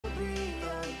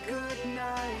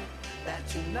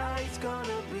tonight's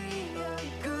gonna be a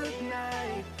good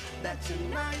night. That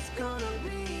tonight's gonna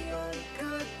be a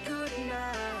good, good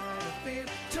night.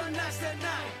 Tonight's the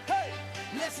night. Hey,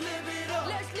 let's live it up.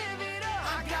 Let's live it up.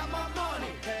 I got my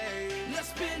money. Hey, let's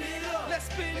spin it up. Let's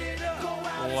spin it up. Go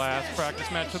out. Last practice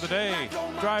match of the day.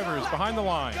 Drivers behind the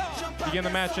line. Begin the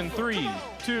match in 3,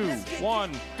 2,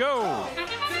 1, go.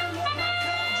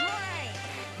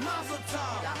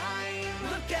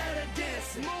 Look at her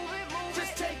dancing.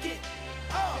 Just take it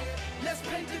up. Let's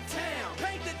paint the town.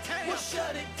 We'll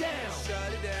shut it down.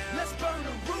 Let's burn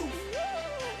the roof.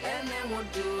 And then we'll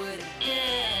do it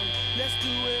again. Let's do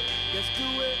it. Let's do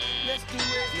it. Let's do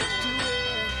it. Let's do it.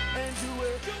 And do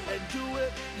it. And do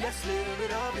it. Let's live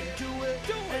it up and do it.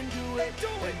 And do it.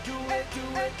 And do it. Do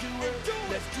it. Do it.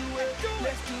 Let's do it.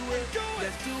 Let's do it.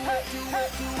 Let's do it. Do it.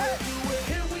 Do it. Do it.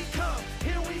 Here we come.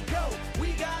 Here we go. We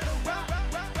gotta rock.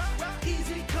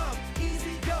 Easy come.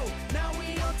 Easy go. Now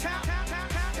we on top.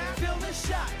 Feel the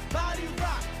shot. Body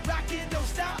rock. Rock it. Don't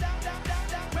stop.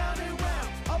 Round and round.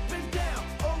 Up and down.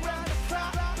 Around the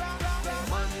clock.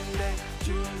 Monday,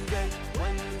 Tuesday,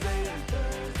 Wednesday, and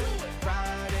Thursday.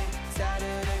 Friday,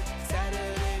 Saturday,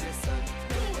 Saturday to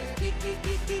Sunday.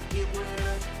 Get with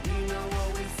us. You know what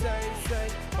we say.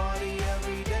 Party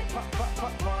every day.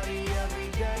 Party every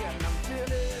day. And I'm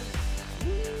feeling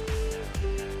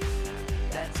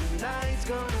that tonight's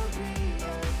gonna be a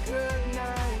good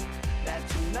night. That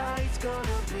tonight's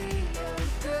gonna be a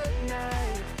good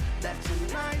night. That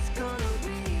tonight's gonna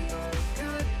be a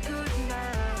good, good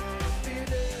night. I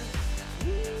feel it.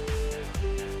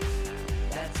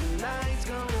 That tonight's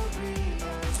gonna be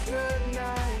a good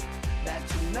night. That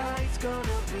tonight's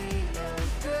gonna be a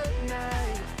good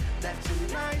night. That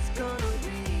tonight's gonna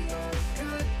be a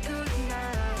good, good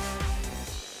night.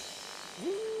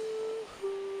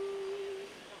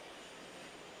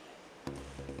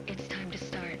 It's time to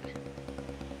start.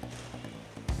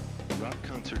 Rock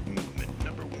concert movement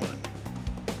number 1.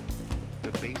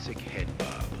 The basic head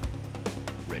bob.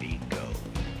 Ready, go.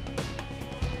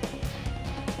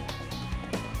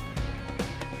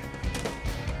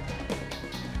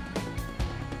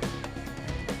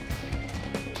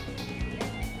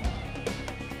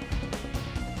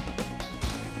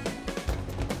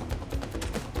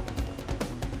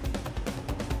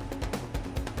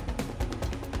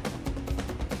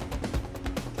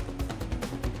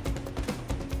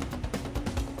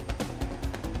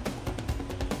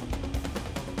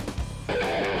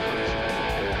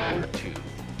 Number 2.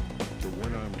 The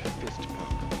one-armed fist pump.